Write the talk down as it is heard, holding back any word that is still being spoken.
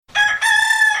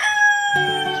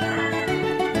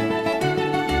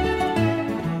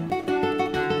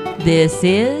This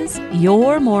is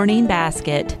Your Morning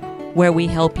Basket, where we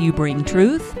help you bring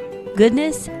truth,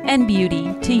 goodness, and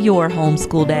beauty to your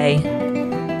homeschool day.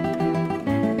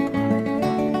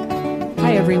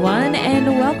 Hi, everyone, and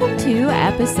welcome to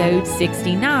episode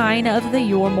 69 of the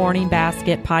Your Morning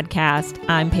Basket podcast.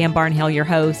 I'm Pam Barnhill, your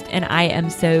host, and I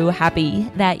am so happy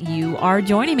that you are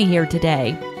joining me here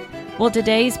today. Well,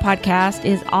 today's podcast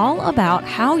is all about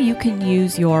how you can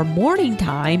use your morning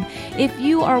time if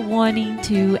you are wanting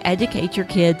to educate your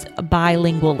kids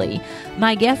bilingually.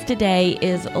 My guest today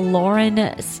is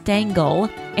Lauren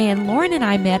Stengel, and Lauren and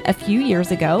I met a few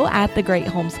years ago at the Great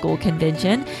Homeschool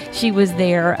Convention. She was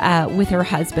there with her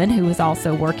husband, who was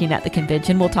also working at the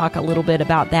convention. We'll talk a little bit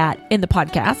about that in the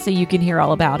podcast so you can hear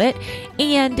all about it.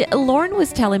 And Lauren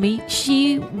was telling me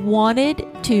she wanted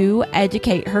to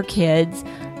educate her kids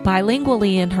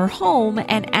bilingually in her home,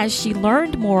 and as she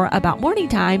learned more about morning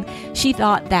time, she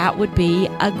thought that would be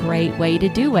a great way to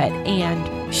do it,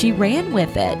 and she ran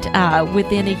with it.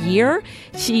 Within a year,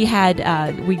 she had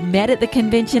we met at the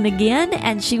convention again,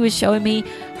 and she was showing me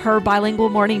her bilingual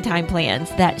morning time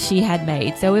plans that she had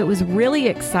made. So it was really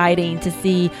exciting to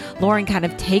see Lauren kind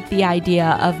of take the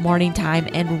idea of morning time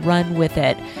and run with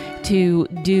it to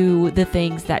do the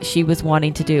things that she was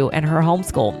wanting to do in her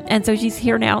homeschool. And so she's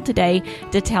here now today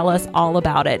to tell us all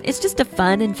about it. It's just a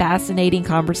fun and fascinating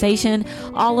conversation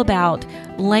all about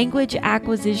language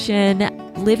acquisition,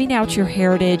 living out your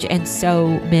heritage, and so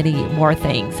many more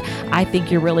things. I think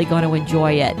you're really going to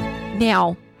enjoy it.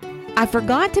 Now, I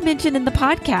forgot to mention in the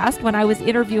podcast when I was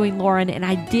interviewing Lauren, and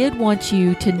I did want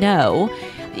you to know,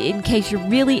 in case you're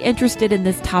really interested in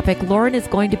this topic, Lauren is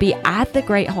going to be at the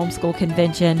Great Homeschool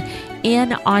Convention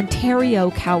in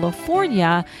Ontario,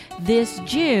 California this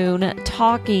June,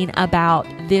 talking about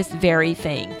this very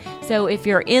thing. So if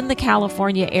you're in the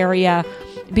California area,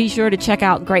 be sure to check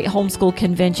out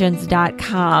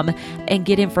greathomeschoolconventions.com and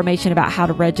get information about how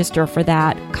to register for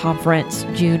that conference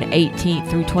June 18th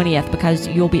through 20th, because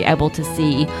you'll be able to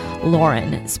see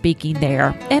Lauren speaking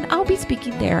there, and I'll be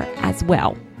speaking there as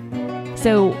well.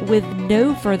 So with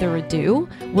no further ado,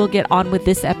 we'll get on with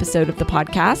this episode of the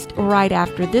podcast right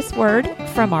after this word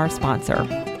from our sponsor.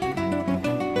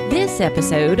 This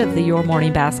episode of the Your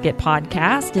Morning Basket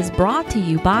podcast is brought to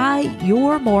you by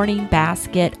Your Morning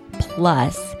Basket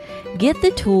Plus. Get the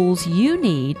tools you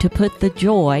need to put the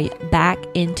joy back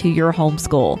into your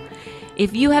homeschool.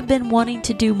 If you have been wanting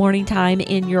to do morning time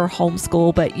in your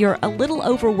homeschool, but you're a little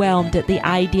overwhelmed at the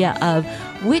idea of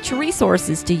which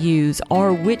resources to use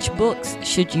or which books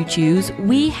should you choose,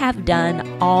 we have done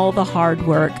all the hard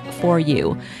work for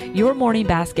you. Your Morning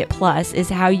Basket Plus is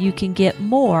how you can get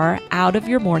more out of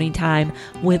your morning time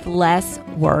with less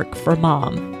work for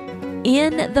mom.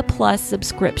 In the Plus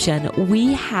subscription,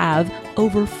 we have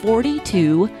over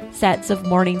 42 sets of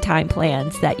morning time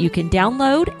plans that you can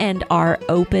download and are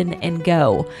open and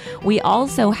go. We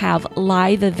also have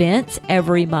live events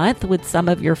every month with some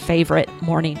of your favorite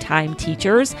morning time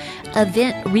teachers,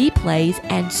 event replays,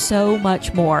 and so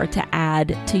much more to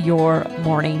add to your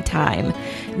morning time.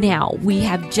 Now, we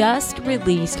have just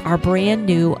released our brand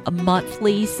new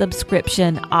monthly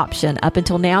subscription option. Up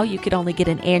until now, you could only get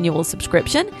an annual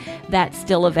subscription. That's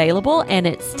still available, and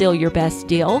it's still your best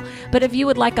deal. But if you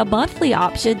would like a monthly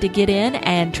option to get in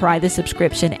and try the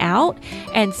subscription out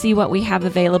and see what we have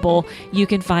available, you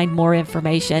can find more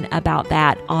information about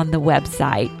that on the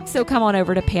website. So come on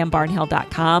over to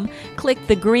pambarnhill.com, click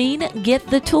the green Get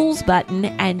the Tools button,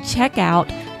 and check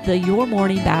out the Your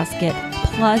Morning Basket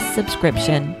Plus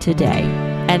subscription today.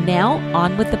 And now,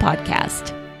 on with the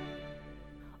podcast.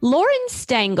 Lauren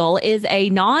Stengel is a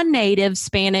non-native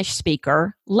Spanish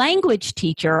speaker, language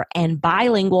teacher, and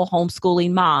bilingual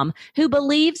homeschooling mom who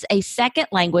believes a second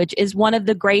language is one of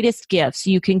the greatest gifts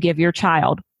you can give your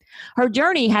child. Her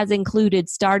journey has included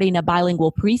starting a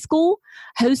bilingual preschool,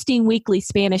 hosting weekly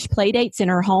Spanish playdates in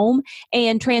her home,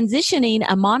 and transitioning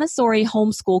a Montessori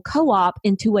homeschool co-op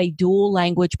into a dual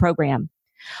language program.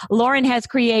 Lauren has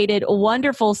created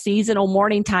wonderful seasonal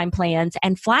morning time plans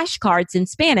and flashcards in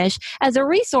Spanish as a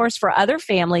resource for other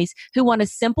families who want a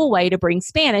simple way to bring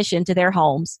Spanish into their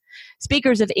homes.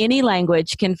 Speakers of any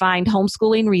language can find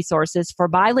homeschooling resources for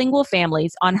bilingual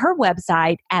families on her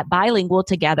website at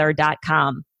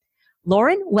bilingualtogether.com.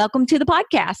 Lauren, welcome to the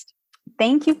podcast.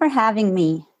 Thank you for having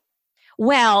me.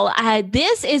 Well,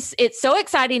 it's so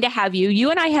exciting to have you.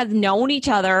 You and I have known each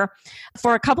other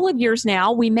for a couple of years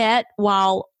now. We met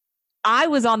while I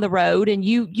was on the road and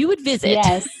you would visit.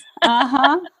 Yes.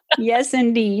 Uh-huh. Yes,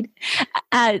 indeed.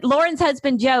 Lauren's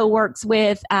husband, Joe, works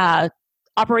with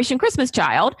Operation Christmas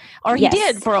Child, or he Yes.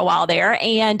 did for a while there.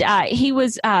 And he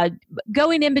was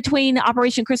going in between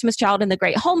Operation Christmas Child and the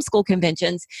Great Homeschool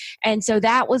Conventions. And so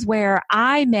that was where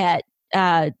I met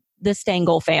the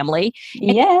Stengel family.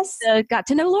 Yes. And got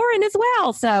to know Lauren as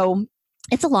well. So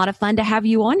it's a lot of fun to have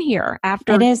you on here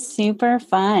after. It is super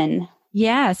fun.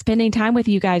 Yeah, spending time with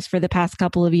you guys for the past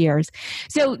couple of years.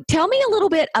 So tell me a little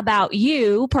bit about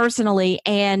you personally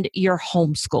and your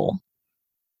homeschool.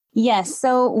 Yes.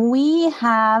 So we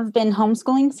have been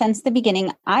homeschooling since the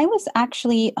beginning. I was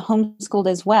actually homeschooled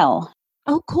as well.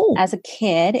 Oh, cool. As a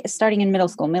kid, starting in middle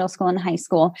school and high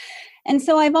school. And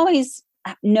so I've always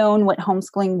known what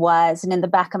homeschooling was. And in the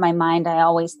back of my mind, I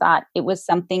always thought it was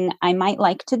something I might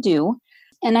like to do.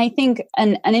 And I think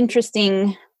an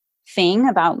interesting thing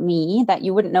about me that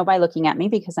you wouldn't know by looking at me,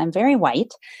 because I'm very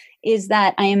white, is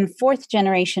that I am fourth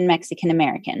generation Mexican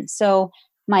American. So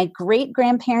my great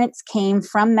grandparents came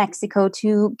from Mexico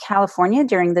to California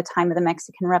during the time of the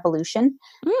Mexican Revolution.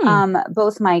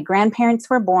 Both my grandparents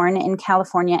were born in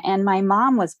California and my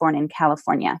mom was born in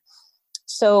California.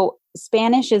 So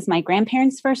Spanish is my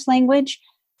grandparents' first language.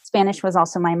 Spanish was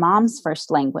also my mom's first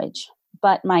language.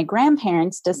 But my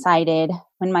grandparents decided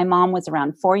when my mom was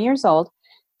around 4 years old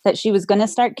that she was going to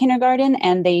start kindergarten,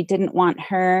 and they didn't want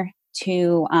her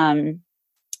to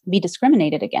be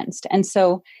discriminated against. And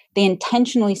so they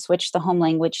intentionally switched the home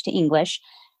language to English.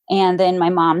 And then my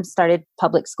mom started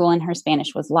public school and her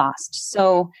Spanish was lost.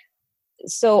 So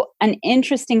an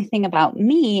interesting thing about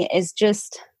me is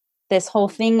just this whole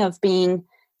thing of being,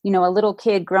 a little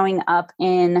kid growing up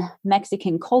in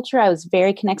Mexican culture. I was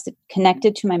very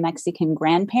connected to my Mexican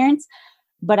grandparents,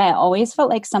 but I always felt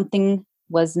like something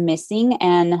was missing,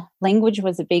 and language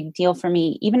was a big deal for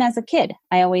me. Even as a kid,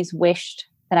 I always wished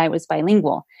that I was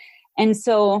bilingual. And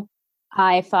so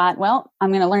I thought, well, I'm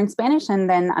going to learn Spanish and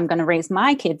then I'm going to raise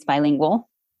my kids bilingual,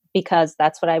 because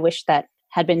that's what I wish that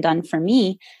had been done for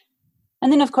me.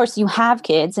 And then, of course, you have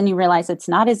kids and you realize it's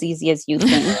not as easy as you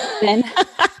think.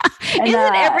 Isn't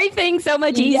everything so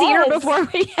much easier before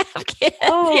we have kids?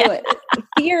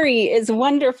 Theory is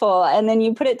wonderful. And then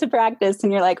you put it to practice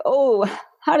and you're like, oh,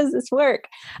 how does this work?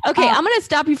 Okay, I'm going to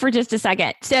stop you for just a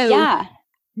second. So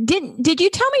did you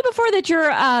tell me before that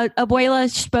your abuela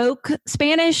spoke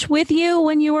Spanish with you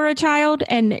when you were a child?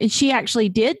 And she actually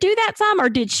did do that some, or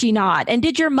did she not? And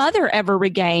did your mother ever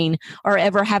regain or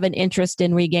ever have an interest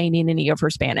in regaining any of her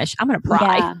Spanish? I'm going to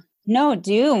pry. Yeah. No,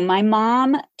 My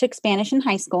mom took Spanish in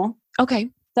high school.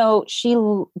 Okay. So she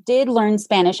did learn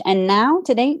Spanish, and now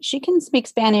today she can speak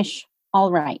Spanish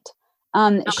all right.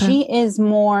 She's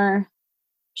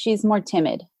more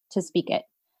timid to speak it,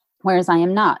 whereas I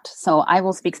am not. So I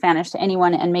will speak Spanish to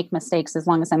anyone and make mistakes as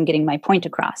long as I'm getting my point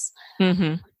across.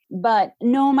 Mm-hmm. But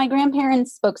no, my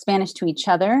grandparents spoke Spanish to each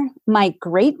other. My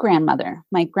great-grandmother,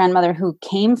 who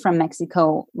came from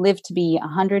Mexico, lived to be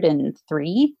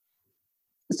 103.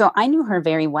 So I knew her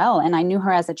very well, and I knew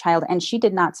her as a child, and she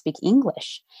did not speak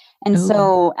English. And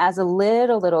so as a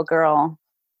little girl,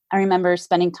 I remember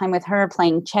spending time with her,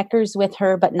 playing checkers with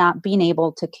her, but not being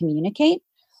able to communicate.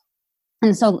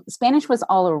 And so Spanish was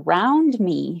all around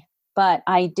me, but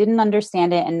I didn't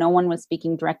understand it, and no one was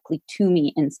speaking directly to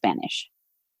me in Spanish.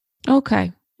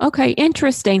 Okay,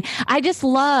 interesting. I just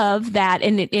love that,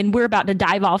 and we're about to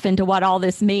dive off into what all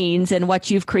this means and what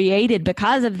you've created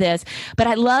because of this. But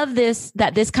I love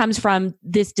that this comes from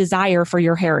this desire for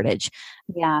your heritage.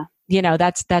 Yeah.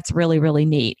 That's really, really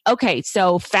neat. Okay,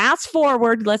 so fast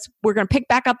forward, we're going to pick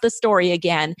back up the story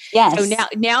again. Yes. So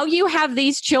now you have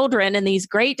these children and these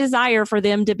great desire for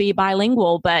them to be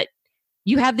bilingual, but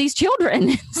you have these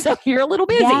children, so you're a little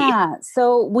busy. Yeah.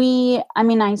 So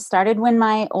I started when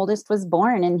my oldest was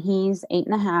born, and he's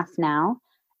 8.5 now.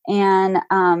 And,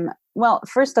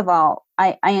 first of all,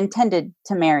 I intended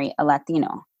to marry a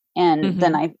Latino. And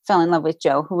then I fell in love with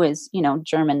Joe, who is,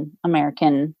 German,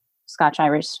 American, Scotch,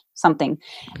 Irish, something.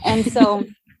 And so,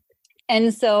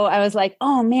 I was like,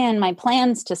 oh man, my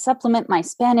plans to supplement my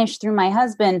Spanish through my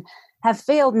husband have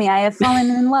failed me. I have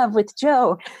fallen in love with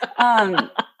Joe.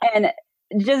 And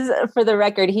just for the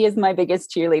record, he is my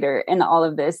biggest cheerleader in all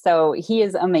of this. So he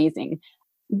is amazing.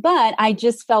 But I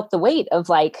just felt the weight of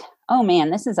like, oh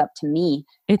man, this is up to me.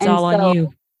 It's all on you.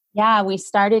 Yeah, we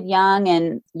started young.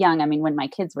 When my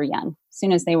kids were young, as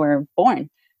soon as they were born,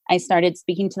 I started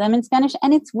speaking to them in Spanish.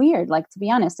 And it's weird. Like, to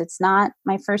be honest, it's not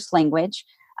my first language.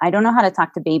 I don't know how to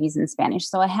talk to babies in Spanish.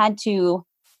 So I had to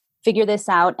figure this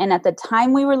out. And at the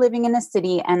time we were living in a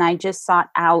city, and I just sought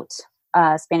out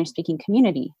a Spanish-speaking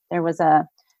community. There was a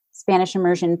Spanish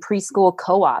immersion preschool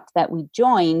co-op that we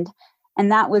joined. And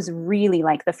that was really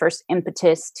like the first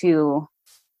impetus to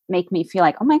make me feel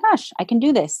like, oh my gosh, I can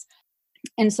do this.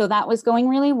 And so that was going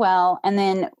really well. And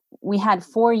then we had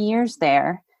 4 years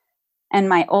there, and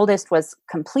my oldest was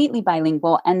completely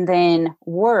bilingual. And then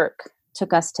work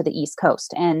took us to the East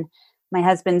Coast, and my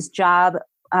husband's job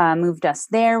moved us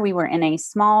there. We were in a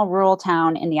small rural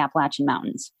town in the Appalachian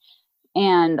Mountains,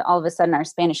 and all of a sudden our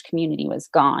Spanish community was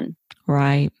gone.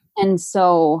 Right. And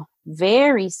so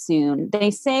very soon,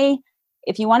 they say,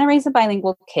 if you want to raise a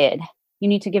bilingual kid, you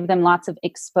need to give them lots of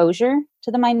exposure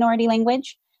to the minority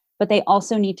language, but they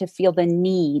also need to feel the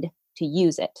need to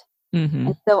use it. Mm-hmm.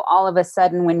 And so all of a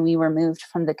sudden, when we were moved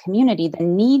from the community, the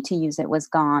need to use it was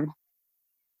gone.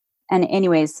 And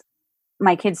anyways,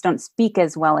 my kids don't speak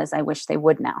as well as I wish they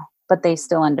would now, but they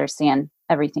still understand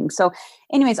everything. So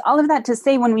anyways, all of that to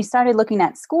say, when we started looking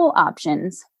at school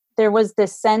options, there was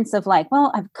this sense of like,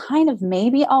 well, I've kind of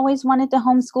maybe always wanted to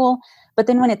homeschool, but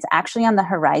then when it's actually on the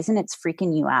horizon, it's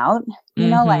freaking you out, you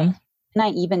know, like, can I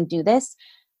even do this?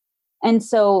 And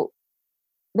so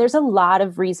there's a lot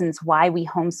of reasons why we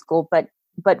homeschool, but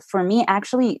for me,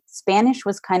 actually, Spanish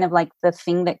was kind of like the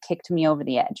thing that kicked me over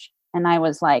the edge. And I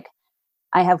was like,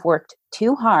 I have worked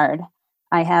too hard.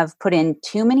 I have put in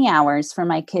too many hours for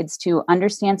my kids to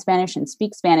understand Spanish and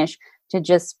speak Spanish to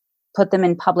just put them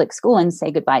in public school and say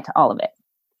goodbye to all of it.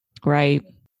 Right.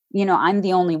 You know, I'm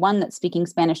the only one that's speaking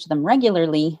Spanish to them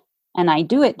regularly, and I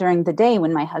do it during the day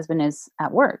when my husband is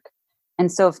at work.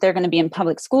 And so if they're going to be in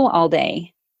public school all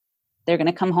day, they're going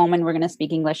to come home and we're going to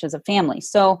speak English as a family.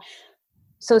 So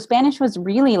Spanish was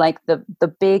really like the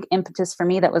big impetus for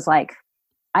me that was like,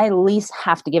 I at least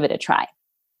have to give it a try.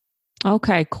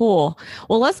 Okay, cool.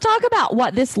 Well, let's talk about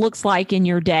what this looks like in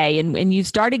your day. And you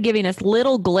started giving us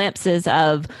little glimpses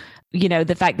of, you know,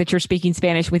 the fact that you're speaking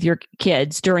Spanish with your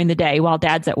kids during the day while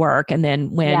dad's at work. And then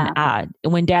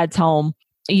when dad's home,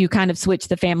 you kind of switch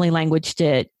the family language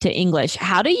to English.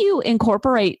 How do you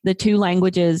incorporate the two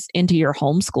languages into your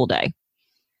homeschool day?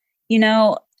 You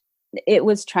know, it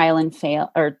was trial and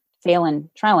error.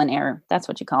 That's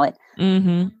what you call it.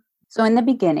 Mm-hmm. So in the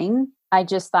beginning, I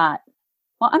just thought,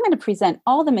 well, I'm going to present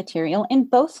all the material in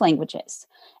both languages,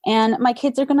 and my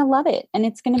kids are going to love it, and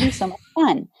it's going to be so much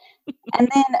fun. And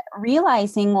then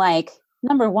realizing, like,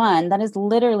 number one, that is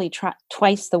literally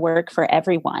twice the work for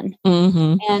everyone.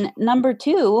 Mm-hmm. And number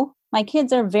two, my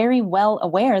kids are very well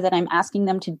aware that I'm asking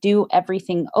them to do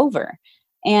everything over,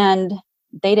 and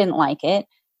they didn't like it.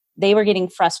 They were getting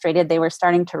frustrated. They were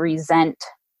starting to resent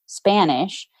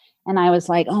Spanish. And I was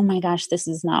like, oh my gosh, this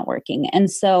is not working.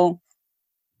 And so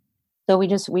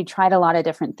we tried a lot of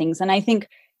different things. And I think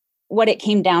what it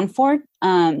came down to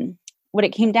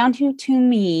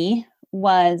me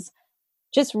was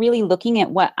just really looking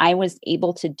at what I was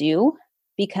able to do,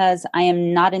 because I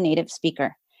am not a native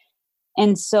speaker.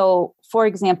 And so, for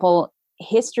example,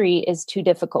 history is too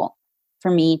difficult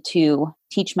for me to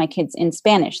teach my kids in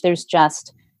Spanish. There's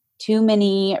just too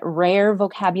many rare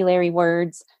vocabulary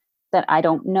words that I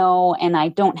don't know, and I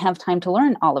don't have time to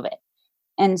learn all of it.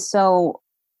 And so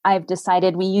I've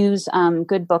decided we use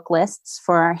good book lists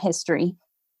for our history,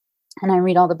 and I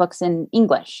read all the books in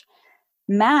English.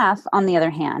 Math, on the other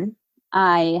hand,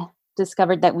 I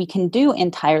discovered that we can do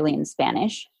entirely in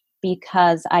Spanish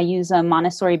because I use a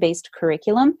Montessori-based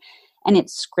curriculum, and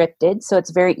it's scripted, so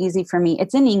it's very easy for me.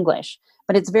 It's in English,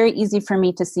 but it's very easy for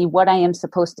me to see what I am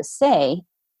supposed to say.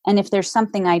 And if there's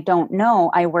something I don't know,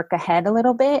 I work ahead a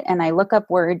little bit, and I look up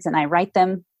words and I write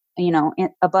them,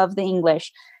 above the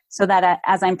English, so that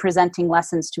as I'm presenting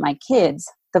lessons to my kids,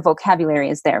 the vocabulary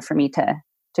is there for me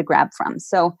to grab from.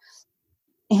 So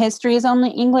history is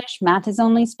only English, math is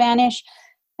only Spanish,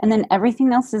 and then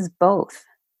everything else is both.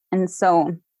 And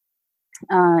so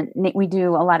we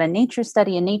do a lot of nature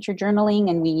study and nature journaling,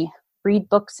 and we read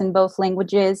books in both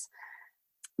languages.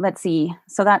 Let's see.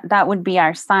 So that would be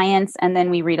our science. And then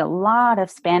we read a lot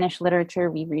of Spanish literature.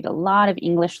 We read a lot of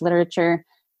English literature.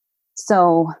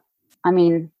 So, I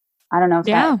mean, I don't know if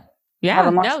I have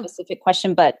a more specific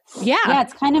question, but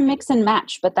it's kind of mix and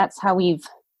match, but that's how we've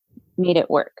made it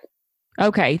work.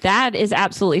 Okay, that is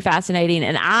absolutely fascinating.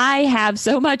 And I have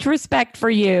so much respect for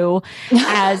you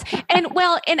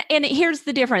and here's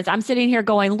the difference. I'm sitting here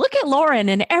going, look at Lauren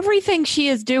and everything she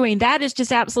is doing. That is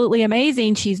just absolutely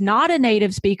amazing. She's not a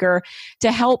native speaker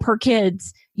to help her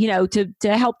kids, to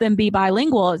help them be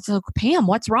bilingual. So Pam,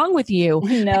 what's wrong with you?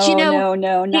 No,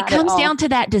 not it comes at all. down to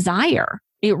that desire.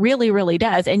 It really, really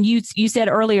does. And you said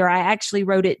earlier, I actually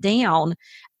wrote it down,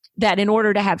 that in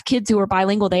order to have kids who are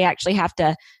bilingual, they actually have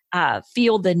to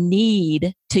feel the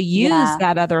need to use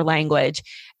that other language.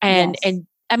 And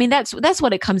I mean, that's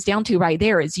what it comes down to right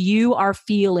there, is you are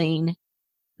feeling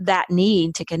that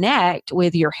need to connect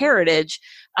with your heritage.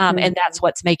 And that's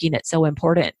what's making it so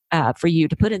important for you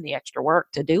to put in the extra work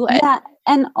to do it. Yeah.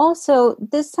 And also,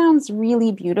 this sounds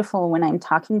really beautiful when I'm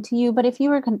talking to you, but if you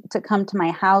were to come to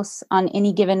my house on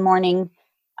any given morning,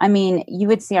 I mean, you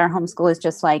would see our homeschool is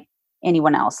just like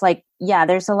anyone else. Like, yeah,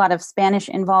 there's a lot of Spanish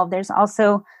involved. There's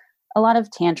also a lot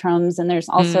of tantrums, and there's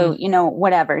also,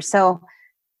 whatever. So,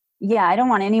 yeah, I don't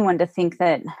want anyone to think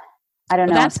that, I don't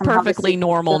know. That's perfectly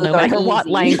normal, no matter what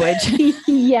language.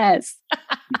 Yes.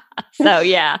 So,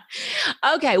 yeah.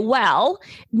 Okay. Well,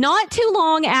 not too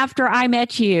long after I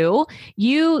met you,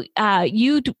 you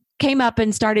came up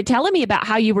and started telling me about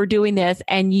how you were doing this,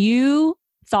 and you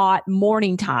thought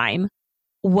morning time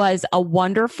was a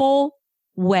wonderful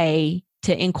way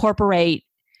to incorporate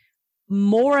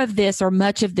more of this or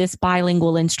much of this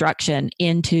bilingual instruction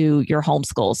into your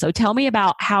homeschool. So tell me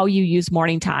about how you use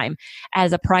morning time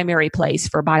as a primary place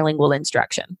for bilingual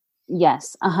instruction.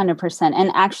 Yes, 100%.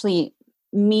 And actually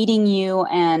meeting you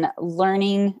and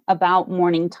learning about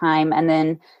morning time. And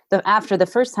then after the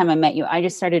first time I met you, I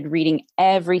just started reading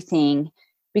everything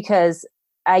because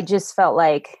I just felt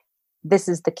like this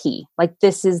is the key. Like,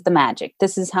 this is the magic.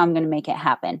 This is how I'm going to make it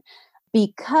happen.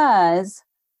 Because,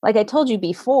 like I told you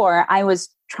before, I was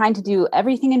trying to do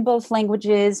everything in both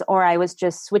languages, or I was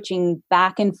just switching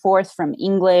back and forth from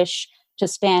English to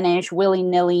Spanish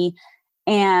willy-nilly.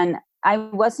 And I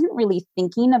wasn't really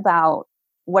thinking about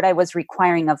what I was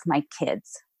requiring of my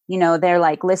kids. They're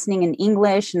like listening in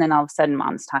English, and then all of a sudden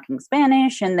mom's talking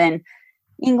Spanish, and then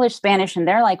English, Spanish, and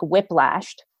they're like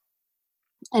whiplashed.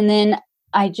 And then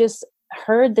I just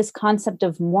heard this concept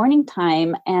of morning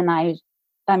time, and I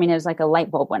mean, it was like a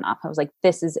light bulb went off. I was like,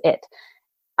 this is it.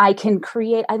 I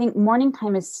think morning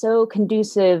time is so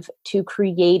conducive to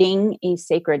creating a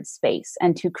sacred space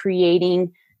and to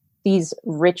creating these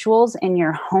rituals in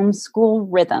your homeschool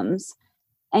rhythms.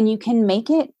 And you can make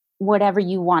it whatever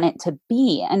you want it to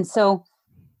be. And so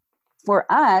for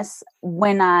us,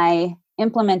 when I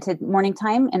implemented morning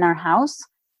time in our house,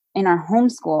 in our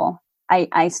homeschool,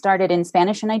 I started in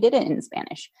Spanish and I did it in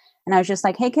Spanish. And I was just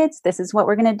like, hey, kids, this is what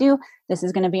we're going to do. This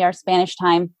is going to be our Spanish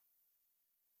time,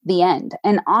 the end.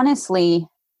 And honestly,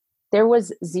 there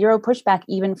was zero pushback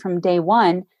even from day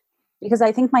one, because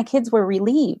I think my kids were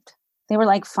relieved. They were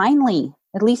like, finally,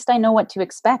 at least I know what to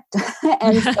expect.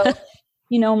 And so,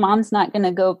 mom's not going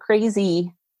to go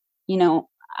crazy,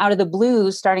 out of the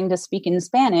blue, starting to speak in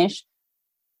Spanish.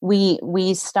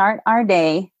 We start our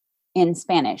day in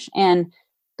Spanish. And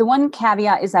the one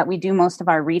caveat is that we do most of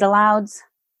our read alouds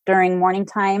during morning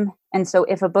time. And so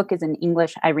if a book is in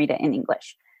English, I read it in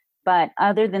English. But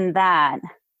other than that,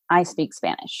 I speak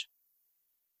Spanish.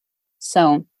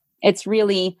 So it's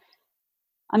really,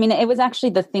 it was actually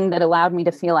the thing that allowed me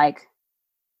to feel like,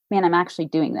 man, I'm actually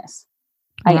doing this.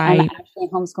 Right. I'm actually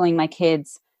homeschooling my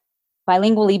kids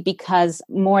bilingually, because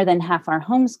more than half our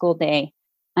homeschool day,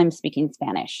 I'm speaking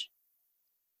Spanish.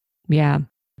 Yeah.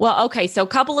 Well, okay. So a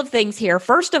couple of things here.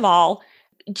 First of all,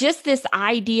 just this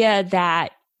idea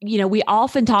that, we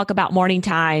often talk about morning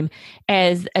time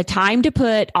as a time to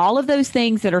put all of those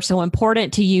things that are so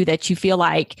important to you that you feel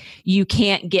like you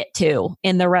can't get to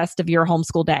in the rest of your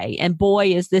homeschool day. And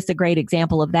boy, is this a great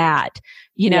example of that.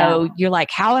 You're like,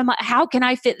 how can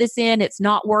I fit this in? It's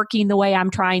not working the way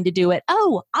I'm trying to do it.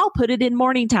 Oh, I'll put it in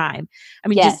morning time.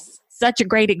 Yes. Just such a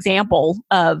great example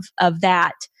of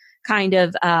that kind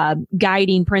of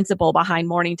guiding principle behind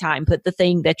morning time. Put the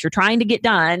thing that you're trying to get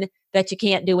done that you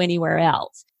can't do anywhere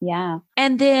else. Yeah.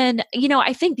 And then,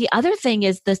 I think the other thing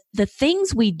is the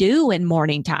things we do in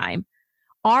morning time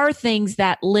are things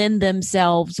that lend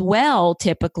themselves well,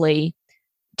 typically,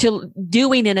 to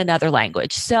doing in another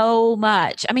language so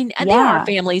much. There are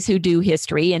families who do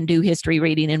history and do history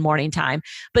reading in morning time,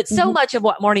 but so much of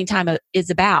what morning time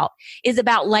is about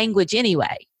language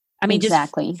anyway.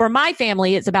 Exactly. Just for my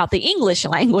family, it's about the English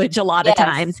language a lot of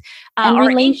times. And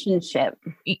relationship.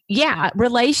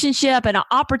 Relationship and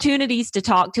opportunities to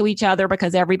talk to each other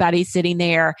because everybody's sitting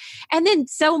there. And then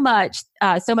so much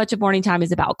of morning time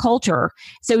is about culture.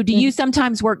 So do you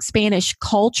sometimes work Spanish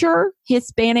culture,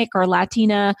 Hispanic or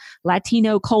Latino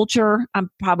culture? I'm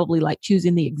probably like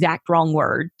choosing the exact wrong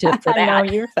word for that. No,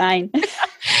 you're fine.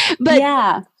 But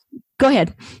yeah, go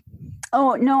ahead.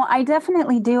 Oh, no, I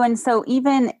definitely do. And so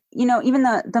even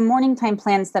the morning time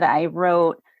plans that I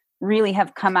wrote really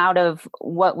have come out of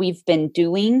what we've been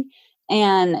doing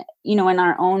and, in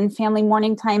our own family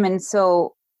morning time. And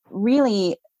so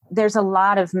really there's a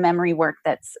lot of memory work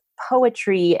that's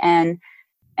poetry and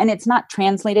it's not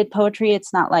translated poetry.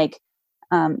 It's not like,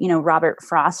 Robert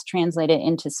Frost translated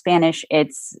into Spanish.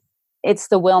 It's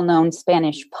the well-known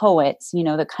Spanish poets,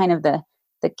 the kind of the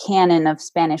the canon of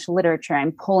Spanish literature.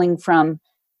 I'm pulling from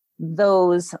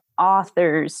those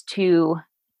authors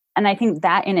and I think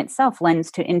that in itself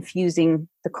lends to infusing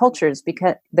the culture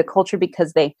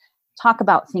because they talk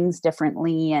about things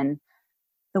differently and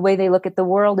the way they look at the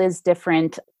world is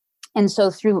different. And so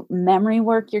through memory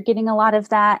work, you're getting a lot of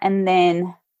that. And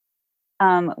then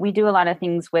we do a lot of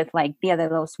things with like Dia de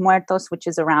los Muertos, which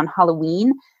is around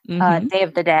Halloween, Day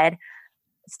of the Dead,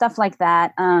 stuff like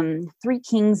that. Three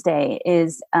Kings Day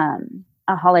is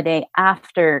a holiday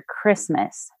after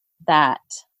Christmas that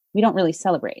we don't really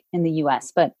celebrate in the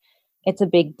U.S., but it's a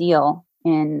big deal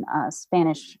in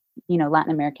Spanish,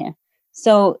 Latin America.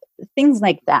 So things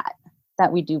like that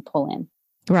we do pull in.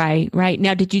 Right.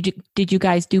 Now, did you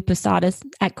guys do posadas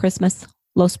at Christmas?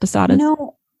 Los posadas?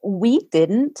 No, we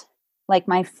didn't. Like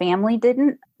my family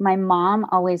didn't. My mom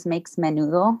always makes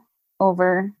menudo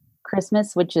over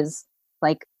Christmas, which is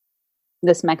like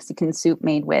this Mexican soup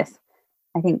made with,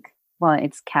 I think,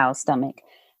 it's cow stomach.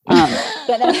 You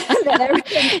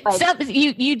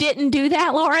didn't do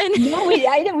that, Lauren? No,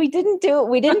 we didn't do it.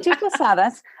 We didn't do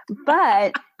posadas,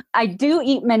 but I do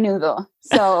eat menudo.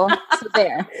 So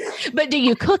there. But do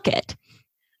you cook it?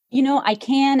 I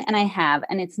can and I have,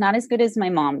 and it's not as good as my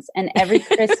mom's. And every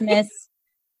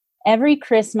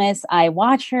Christmas I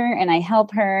watch her and I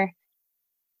help her.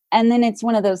 And then it's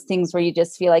one of those things where you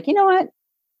just feel like, you know what?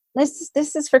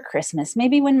 This is for Christmas.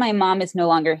 Maybe when my mom is no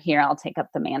longer here, I'll take up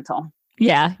the mantle.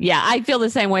 Yeah. I feel the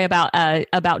same way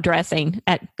about dressing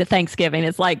at the Thanksgiving.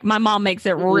 It's like my mom makes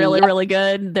it really, really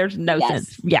good. There's no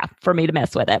sense, for me to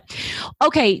mess with it.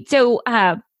 Okay, so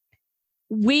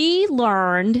we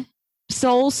learned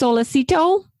Sol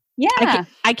Solicito. Yeah,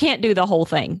 I can't do the whole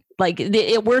thing. Like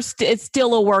it's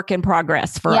still a work in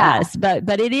progress for us,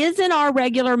 but it is in our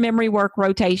regular memory work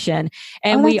rotation,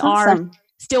 and we are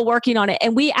still working on it.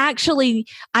 And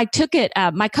I took it,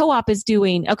 my co-op is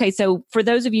doing, so for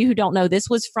those of you who don't know, this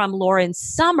was from Lauren's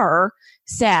summer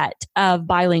set of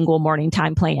bilingual morning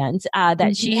time plans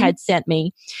that she had sent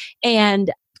me.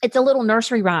 And it's a little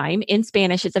nursery rhyme in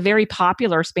Spanish. It's a very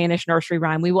popular Spanish nursery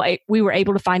rhyme. We were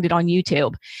able to find it on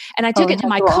YouTube. And I took it to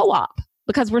my co-op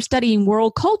because we're studying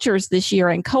world cultures this year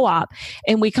in co-op.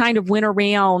 And we kind of went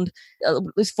around,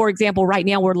 for example, right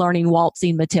now we're learning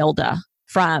Waltzing Matilda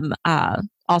from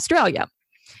Australia.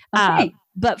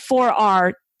 But for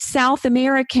our South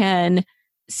American,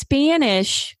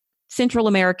 Spanish, Central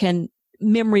American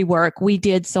memory work, we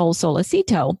did Sol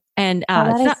Solicito. And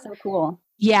that is so cool.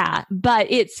 Yeah, but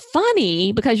it's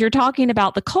funny because you're talking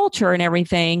about the culture and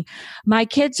everything. My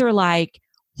kids are like,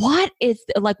 what is,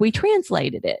 like, we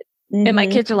translated it. Mm-hmm. And my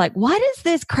kids are like, what is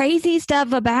this crazy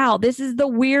stuff about? This is the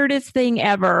weirdest thing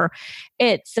ever.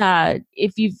 It's,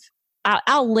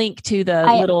 I'll link to the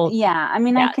little. Yeah, I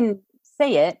mean, I can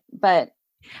say it, but.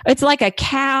 It's like a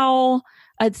cow.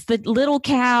 It's the little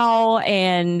cow,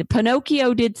 and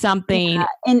Pinocchio did something. Yeah.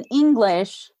 In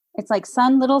English, it's like,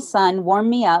 sun, little sun, warm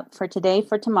me up for today,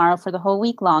 for tomorrow, for the whole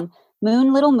week long.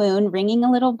 Moon, little moon, ringing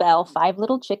a little bell, 5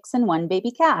 little chicks and 1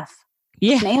 baby calf.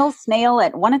 Yeah. Snail, snail,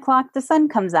 at 1 o'clock the sun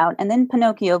comes out, and then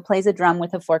Pinocchio plays a drum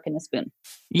with a fork and a spoon.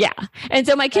 Yeah. And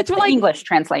so my kids were like, English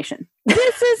translation.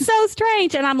 This is so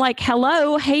strange. And I'm like,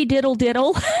 hello, hey, diddle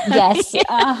diddle. Yes.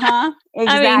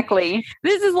 Exactly. I mean,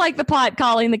 this is like the pot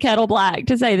calling the kettle black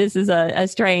to say this is a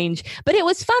strange, but it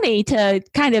was funny to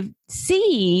kind of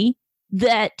see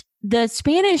that the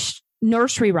Spanish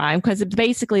nursery rhyme, because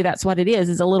basically that's what it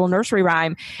is a little nursery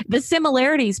rhyme. The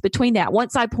similarities between that,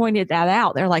 once I pointed that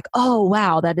out, they're like, oh,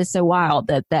 wow, that is so wild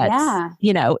that's,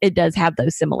 it does have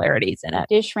those similarities in it.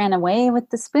 Dish ran away with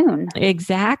the spoon.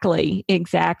 Exactly.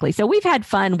 So we've had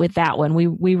fun with that one.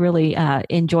 We really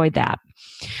enjoyed that.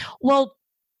 Well,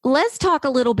 let's talk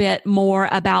a little bit more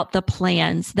about the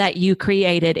plans that you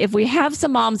created. If we have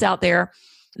some moms out there,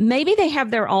 maybe they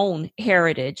have their own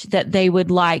heritage that they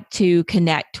would like to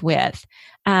connect with.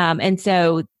 And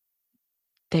so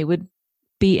they would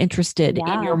be interested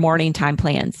in your morning time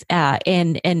plans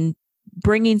and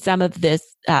bringing some of this,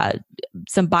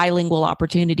 some bilingual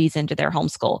opportunities into their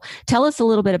homeschool. Tell us a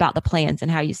little bit about the plans and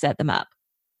how you set them up.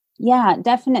 Yeah,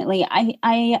 definitely.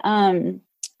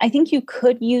 I think you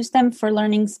could use them for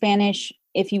learning Spanish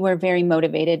if you were very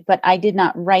motivated, but I did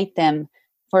not write them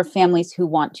for families who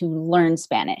want to learn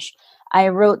Spanish. I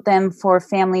wrote them for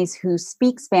families who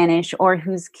speak Spanish or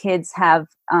whose kids have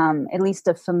at least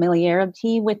a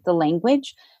familiarity with the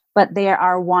language, but they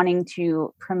are wanting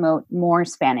to promote more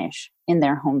Spanish in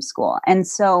their homeschool. And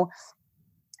so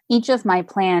each of my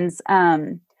plans,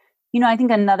 I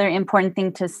think another important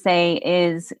thing to say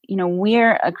is,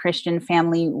 we're a Christian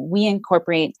family. We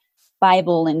incorporate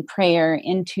Bible and prayer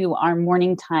into our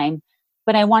morning time.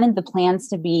 but I wanted the plans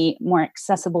to be more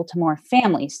accessible to more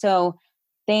families. So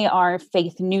they are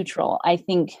faith neutral. I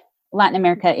think Latin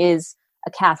America is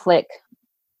a Catholic.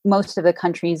 Most of the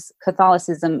countries,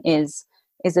 Catholicism is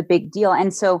a big deal.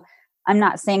 And so I'm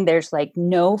not saying there's like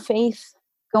no faith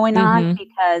going on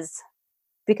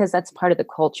because that's part of the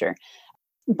culture.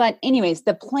 But anyways,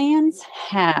 the plans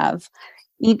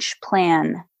each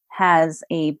plan has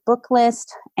a book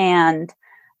list, and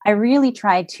I really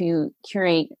try to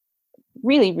curate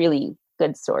really, really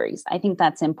good stories. I think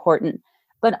that's important,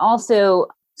 but also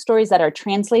stories that are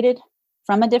translated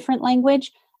from a different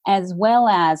language, as well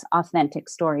as authentic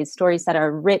stories that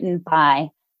are written by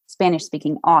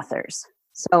Spanish-speaking authors.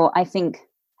 So I think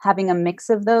having a mix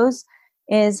of those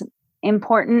is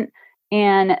important.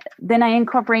 And then I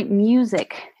incorporate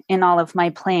music in all of my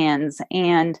plans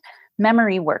and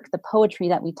memory work, the poetry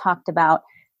that we talked about,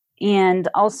 and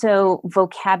also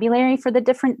vocabulary for the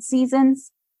different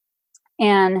seasons.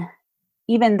 And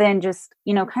even then just,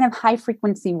 kind of high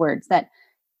frequency words that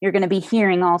you're going to be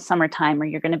hearing all summertime or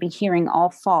you're going to be hearing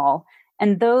all fall.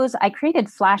 And those, I created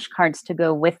flashcards to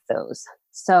go with those.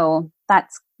 So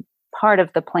that's part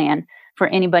of the plan for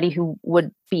anybody who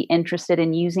would be interested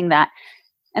in using that.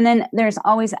 And then there's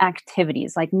always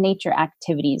activities like nature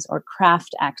activities or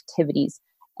craft activities.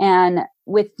 And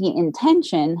with the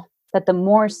intention that the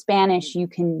more Spanish you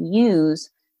can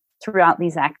use throughout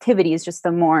these activities, just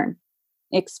the more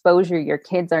exposure your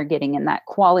kids are getting in that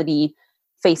quality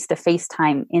face-to-face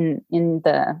time in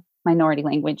the minority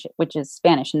language, which is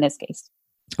Spanish in this case.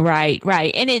 Right.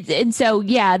 And so,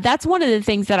 yeah, that's one of the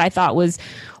things that I thought was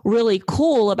really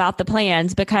cool about the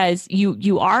plans, because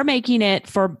you are making it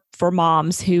for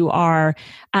moms who are,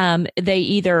 they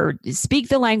either speak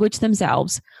the language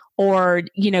themselves, or,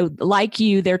 like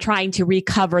you, they're trying to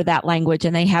recover that language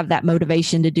and they have that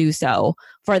motivation to do so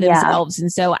for themselves. Yeah.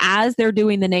 And so as they're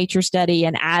doing the nature study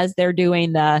and as they're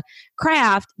doing the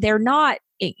craft, they're not,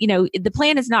 the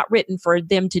plan is not written for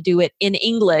them to do it in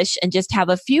English and just have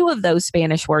a few of those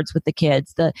Spanish words with the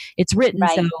kids. It's written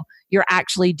so you're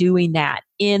actually doing that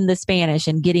in the Spanish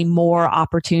and getting more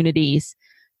opportunities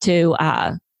to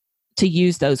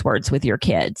use those words with your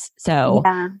kids. So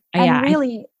and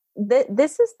really,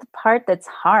 this is the part that's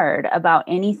hard about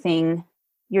anything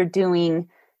you're doing,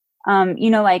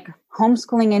 like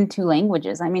homeschooling in two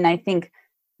languages. I mean, I think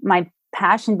my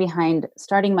passion behind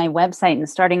starting my website and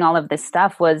starting all of this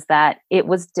stuff was that it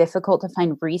was difficult to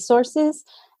find resources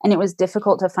and it was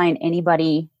difficult to find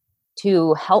anybody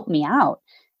to help me out.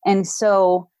 And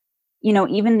so,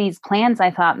 even these plans, I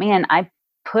thought, man, I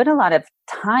put a lot of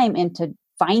time into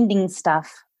finding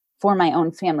stuff for my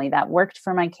own family that worked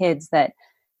for my kids, that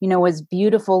was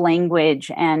beautiful language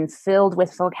and filled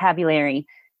with vocabulary.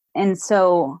 And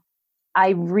so I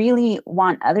really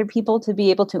want other people to be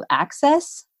able to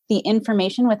access the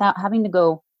information without having to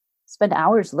go spend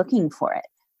hours looking for it.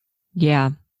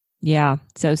 Yeah.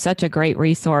 So such a great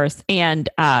resource and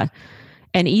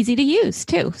easy to use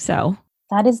too. So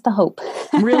that is the hope.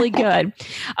 Really good.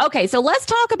 Okay. So let's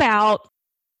talk about,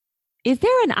 is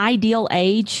there an ideal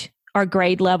age or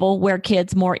grade level where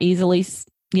kids more easily,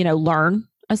 learn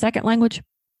a second language?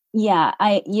 Yeah,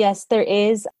 yes, there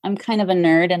is. I'm kind of a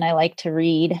nerd and I like to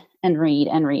read and read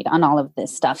and read on all of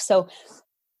this stuff. So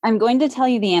I'm going to tell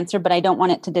you the answer, but I don't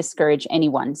want it to discourage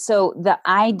anyone. So the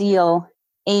ideal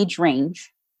age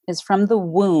range is from the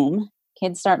womb.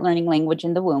 Kids start learning language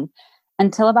in the womb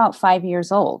until about 5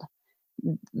 years old.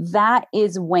 That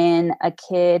is when a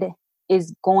kid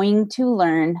is going to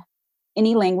learn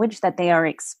any language that they are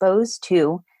exposed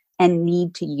to and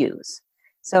need to use.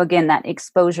 So again, that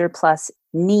exposure plus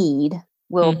need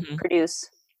will produce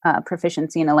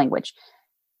proficiency in a language.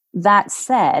 That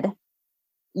said,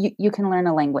 you can learn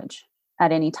a language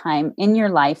at any time in your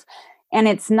life. And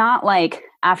it's not like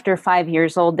after 5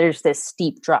 years old, there's this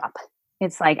steep drop.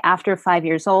 It's like after 5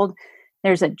 years old,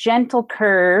 there's a gentle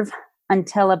curve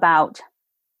until about,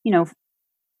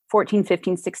 14,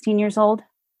 15, 16 years old.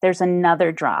 There's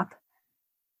another drop.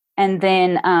 And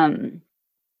then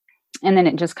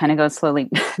it just kind of goes slowly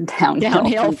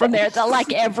downhill from there. It's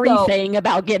like everything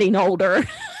about getting older.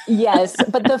 Yes.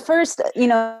 But the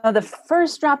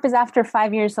first drop is after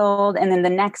 5 years old. And then the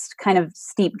next kind of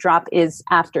steep drop is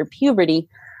after puberty,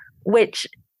 which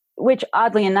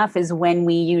oddly enough is when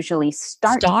we usually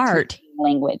start teaching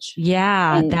language.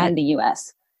 Yeah. In the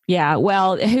US. Yeah.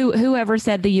 Well, whoever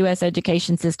said the US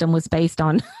education system was based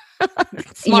on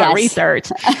smart research.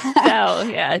 So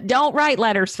yeah, don't write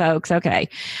letters, folks. Okay.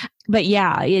 But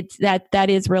yeah, it's that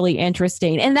is really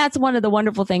interesting. And that's one of the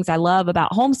wonderful things I love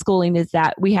about homeschooling is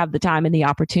that we have the time and the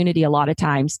opportunity a lot of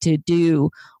times to do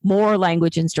more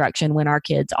language instruction when our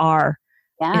kids are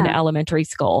in Yeah. elementary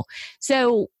school.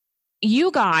 So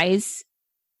you guys,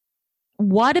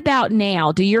 what about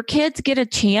now? Do your kids get a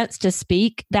chance to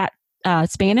speak that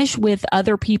Spanish with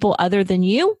other people other than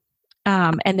you?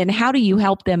 And then how do you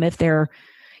help them if they're,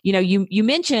 you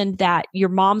mentioned that your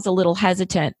mom's a little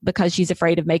hesitant because she's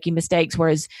afraid of making mistakes,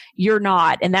 whereas you're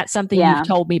not. And that's something you've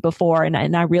told me before.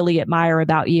 And I really admire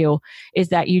about you is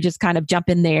that you just kind of jump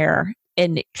in there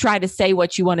and try to say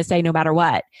what you want to say no matter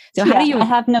what. So how do you, I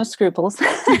have no scruples.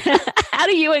 how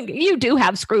do you do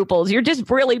have scruples? You're just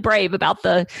really brave about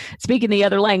the speaking the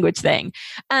other language thing.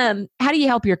 How do you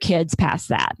help your kids pass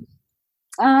that?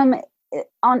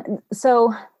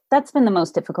 So that's been the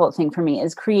most difficult thing for me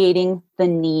is creating the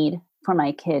need for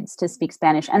my kids to speak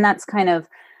Spanish. And that's kind of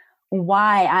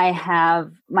why I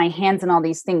have my hands in all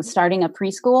these things, starting a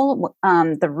preschool.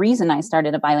 The reason I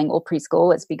started a bilingual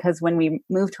preschool is because when we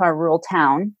moved to our rural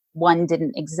town, one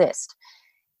didn't exist.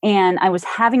 And I was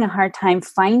having a hard time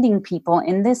finding people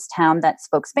in this town that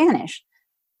spoke Spanish.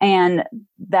 And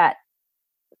that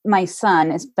my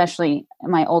son, especially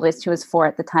my oldest, who was 4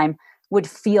 at the time, would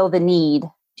feel the need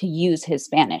to use his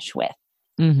Spanish with.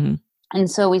 Mm-hmm. And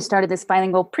so we started this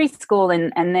bilingual preschool,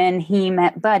 and then he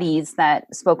met buddies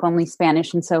that spoke only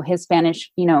Spanish. And so his Spanish,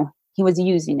 he was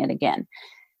using it again.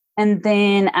 And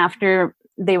then after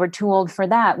they were too old for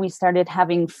that, we started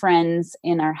having friends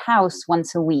in our house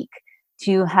once a week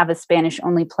to have a Spanish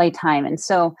only playtime. And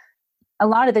so a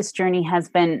lot of this journey has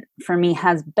been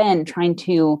trying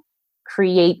to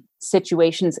create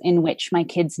situations in which my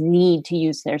kids need to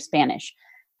use their Spanish.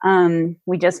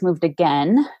 We just moved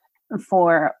again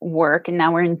for work, and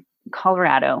now we're in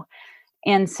Colorado.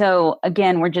 And so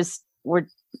again,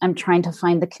 I'm trying to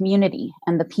find the community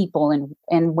and the people,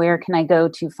 and where can I go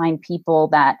to find people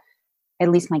that at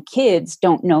least my kids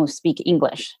don't know speak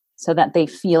English, so that they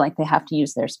feel like they have to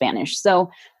use their Spanish.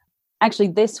 So actually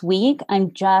this week,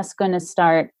 I'm just going to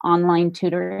start online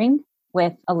tutoring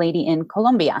with a lady in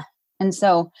Colombia. And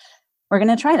so we're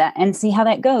going to try that and see how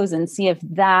that goes and see if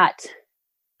that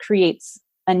creates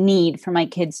a need for my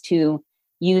kids to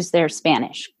use their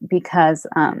Spanish, because,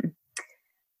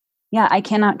 I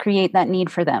cannot create that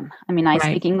need for them. I mean, I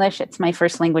speak English. It's my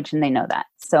first language and they know that.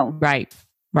 So, Right.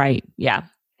 Yeah.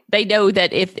 They know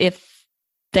that if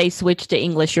they switch to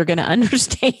English, you're going to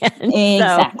understand.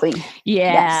 Exactly. So,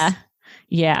 yeah. Yes.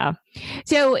 Yeah.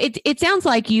 So it sounds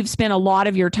like you've spent a lot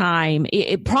of your time,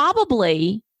 it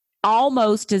probably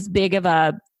almost as big of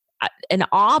an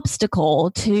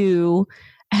obstacle to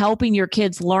helping your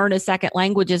kids learn a second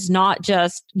language is not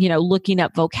just, looking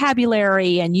up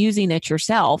vocabulary and using it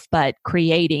yourself, but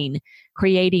creating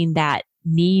that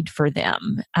need for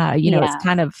them. It's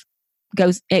kind of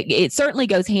it certainly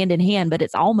goes hand in hand, but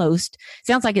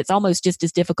sounds like it's almost just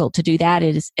as difficult to do that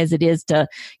as it is to,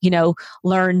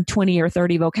 learn 20 or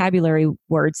 30 vocabulary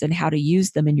words and how to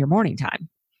use them in your morning time.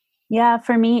 Yeah.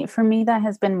 For me, that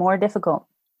has been more difficult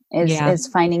is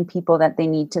finding people that they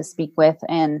need to speak with.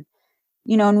 And,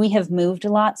 and we have moved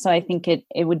a lot. So I think it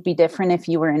would be different if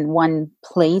you were in one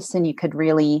place and you could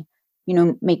really,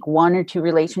 make 1 or 2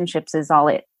 relationships is all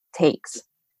it takes.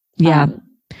 Yeah.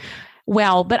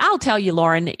 Well, but I'll tell you,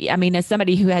 Lauren, I mean, as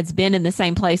somebody who has been in the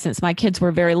same place since my kids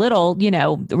were very little,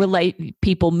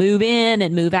 people move in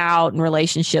and move out and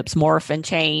relationships morph and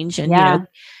change. And,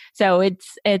 so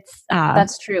it's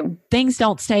that's true. Things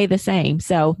don't stay the same.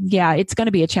 So yeah, it's going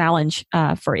to be a challenge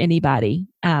for anybody.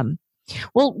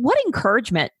 Well, what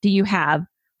encouragement do you have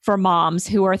for moms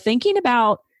who are thinking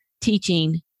about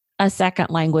teaching a second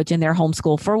language in their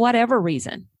homeschool for whatever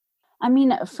reason? I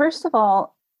mean, first of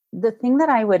all, the thing that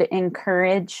I would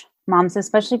encourage moms,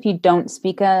 especially if you don't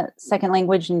speak a second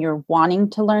language and you're wanting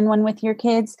to learn one with your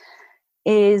kids,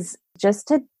 is just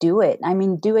to do it. I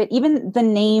mean, do it. Even the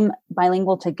name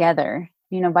Bilingual Together,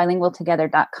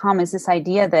 bilingualtogether.com is this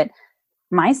idea that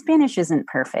my Spanish isn't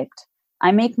perfect.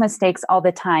 I make mistakes all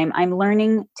the time. I'm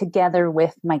learning together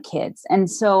with my kids. And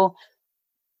so,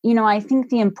 I think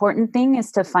the important thing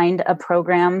is to find a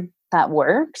program that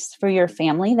works for your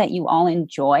family, that you all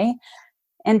enjoy,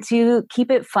 and to keep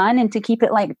it fun and to keep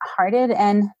it lighthearted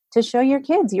and to show your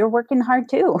kids you're working hard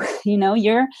too.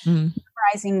 You're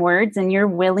memorizing words and you're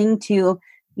willing to,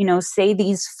 say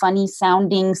these funny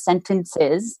sounding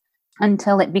sentences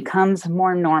until it becomes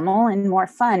more normal and more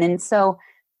fun. And so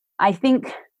I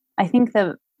think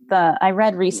I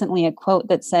read recently a quote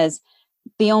that says,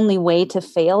 the only way to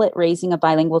fail at raising a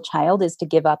bilingual child is to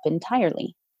give up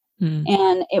entirely.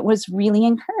 And it was really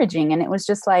encouraging. And it was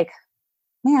just like,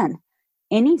 man,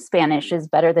 any Spanish is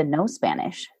better than no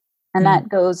Spanish. And that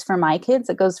goes for my kids.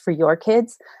 It goes for your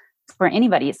kids, for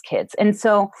anybody's kids. And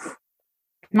so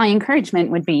my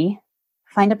encouragement would be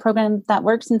find a program that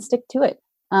works and stick to it.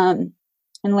 And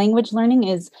language learning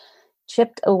is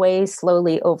chipped away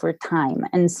slowly over time.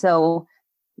 And so,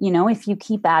 if you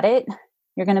keep at it,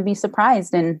 you're going to be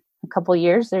surprised. In a couple of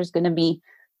years, there's going to be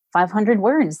 500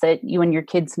 words that you and your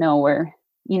kids know, or,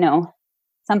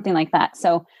 something like that.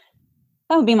 So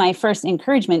that would be my first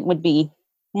encouragement, would be,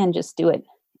 man, just do it.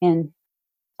 And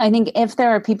I think if there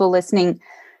are people listening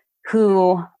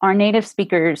who are native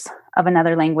speakers of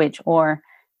another language or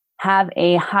have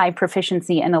a high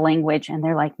proficiency in a language, and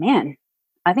they're like, man,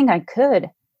 I think I could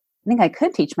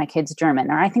teach my kids German,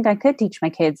 or I think I could teach my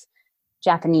kids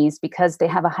Japanese because they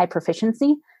have a high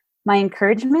proficiency. My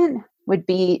encouragement would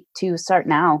be to start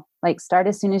now, like start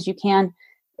as soon as you can.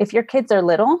 If your kids are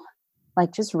little,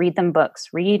 like just read them books,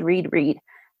 read,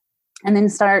 and then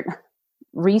start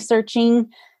researching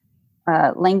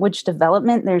language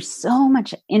development. There's so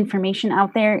much information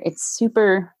out there. It's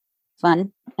super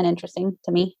fun and interesting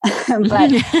to me,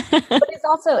 but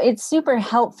it's super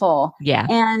helpful. Yeah.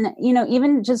 And,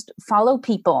 even just follow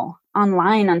people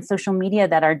online on social media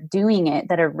that are doing it,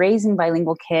 that are raising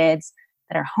bilingual kids,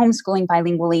 that are homeschooling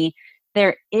bilingually.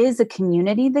 There is a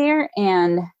community there,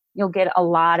 and you'll get a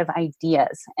lot of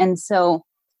ideas. And so,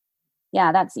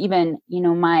 yeah, that's even,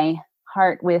 my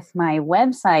heart with my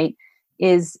website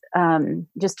is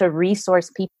just to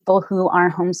resource people who are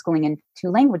homeschooling in 2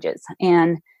 languages,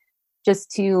 and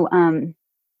just to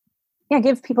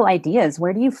give people ideas.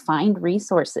 Where do you find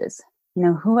resources?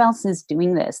 Who else is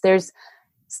doing this? There's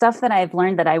stuff that I've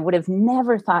learned that I would have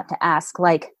never thought to ask,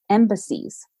 like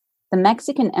embassies. The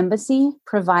Mexican embassy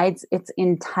provides its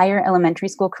entire elementary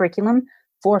school curriculum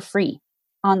for free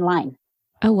online.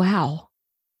 Oh, wow.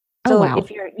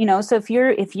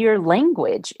 If your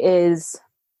language is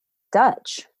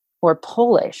Dutch or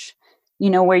Polish,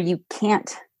 where you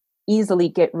can't easily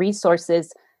get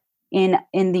resources in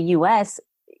the US,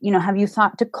 have you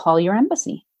thought to call your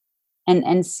embassy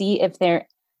and see if their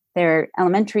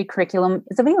elementary curriculum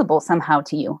is available somehow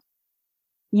to you?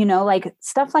 Like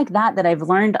stuff like that I've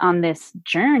learned on this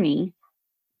journey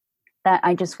that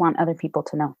I just want other people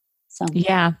to know. So,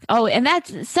 yeah. Oh, and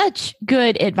that's such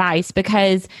good advice,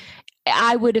 because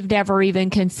I would have never even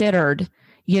considered,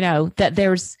 that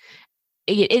there's,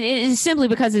 it is simply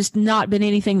because it's not been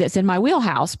anything that's in my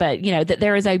wheelhouse, but, that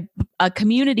there is a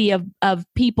community of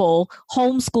people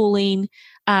homeschooling,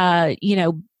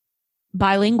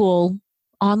 bilingual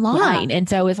online. Yeah. And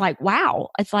so it's like,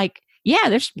 wow, it's like,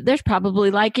 yeah, there's probably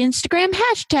like Instagram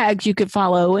hashtags you could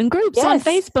follow and groups on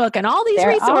Facebook and all these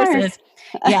resources.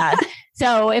 Yeah.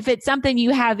 So if it's something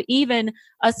you have even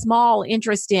a small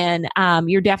interest in,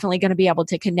 you're definitely going to be able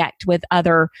to connect with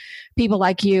other people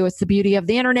like you. It's the beauty of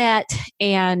the internet.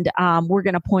 And we're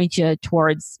going to point you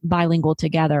towards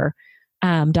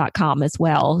bilingualtogether.com as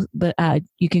well. But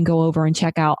you can go over and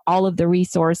check out all of the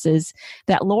resources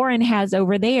that Lauren has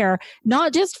over there,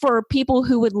 not just for people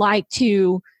who would like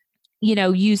to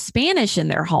use Spanish in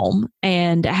their home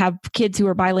and have kids who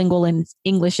are bilingual in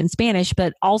English and Spanish,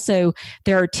 but also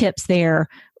there are tips there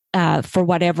for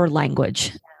whatever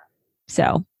language.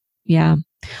 So, yeah.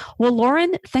 Well,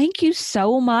 Lauren, thank you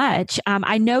so much.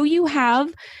 I know you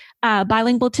have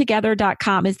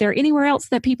bilingualtogether.com. Is there anywhere else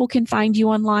that people can find you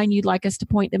online you'd like us to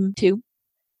point them to?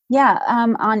 Yeah.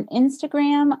 On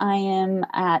Instagram, I am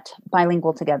at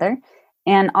Bilingual Together.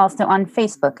 And also on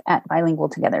Facebook at Bilingual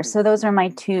Together. So those are my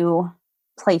 2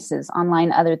 places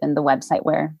online other than the website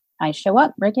where I show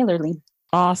up regularly.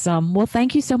 Awesome. Well,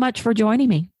 thank you so much for joining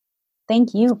me.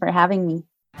 Thank you for having me.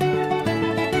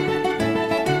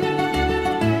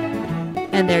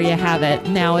 And there you have it.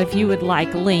 Now, if you would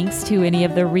like links to any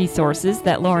of the resources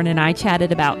that Lauren and I chatted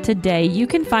about today, you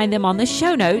can find them on the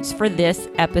show notes for this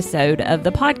episode of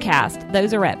the podcast.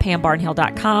 Those are at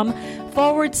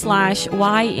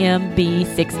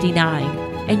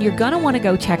pambarnhill.com/YMB69. And you're going to want to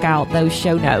go check out those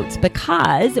show notes,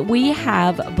 because we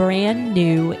have brand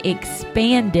new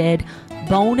expanded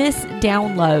bonus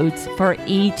downloads for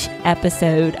each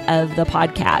episode of the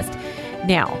podcast.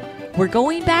 Now, we're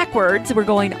going backwards. We're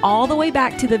going all the way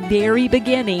back to the very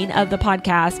beginning of the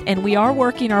podcast, and we are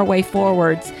working our way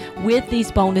forwards with these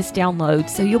bonus downloads.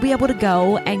 So you'll be able to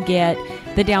go and get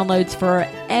the downloads for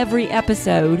every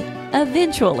episode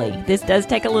eventually. This does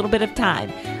take a little bit of time,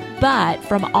 but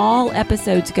from all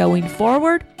episodes going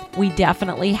forward, we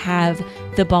definitely have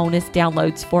the bonus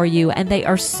downloads for you, and they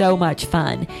are so much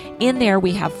fun. In there,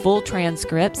 we have full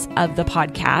transcripts of the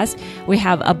podcast. We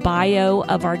have a bio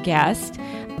of our guest.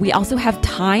 We also have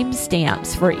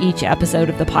timestamps for each episode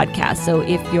of the podcast. So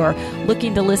if you're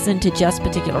looking to listen to just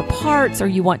particular parts, or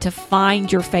you want to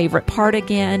find your favorite part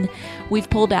again, we've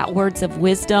pulled out words of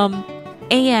wisdom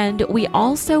And we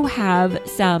also have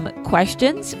some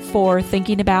questions for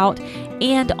thinking about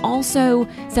and also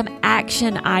some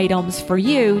action items for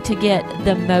you to get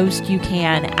the most you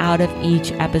can out of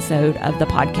each episode of the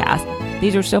podcast.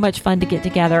 These are so much fun to get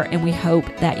together, and we hope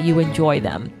that you enjoy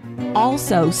them.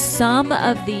 Also, some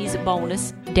of these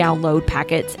bonus download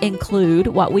packets include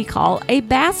what we call a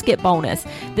basket bonus.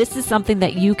 This is something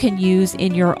that you can use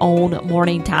in your own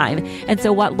morning time. And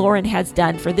so what Lauren has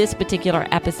done for this particular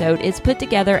episode is put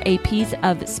together a piece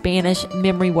of Spanish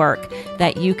memory work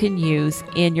that you can use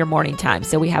in your morning time.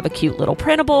 So we have a cute little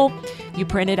printable. You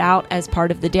print it out as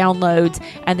part of the downloads,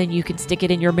 and then you can stick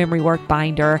it in your memory work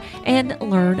binder and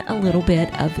learn a little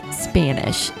bit of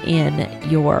Spanish in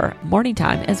your morning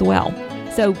time as well.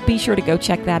 So be sure to go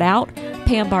check that out,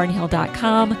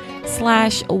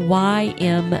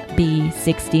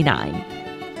 PamBarnhill.com/YMB69.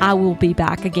 I will be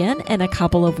back again in a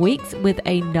couple of weeks with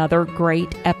another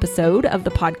great episode of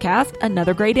the podcast,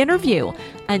 another great interview.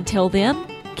 Until then,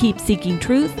 keep seeking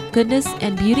truth, goodness,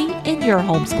 and beauty in your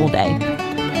homeschool day.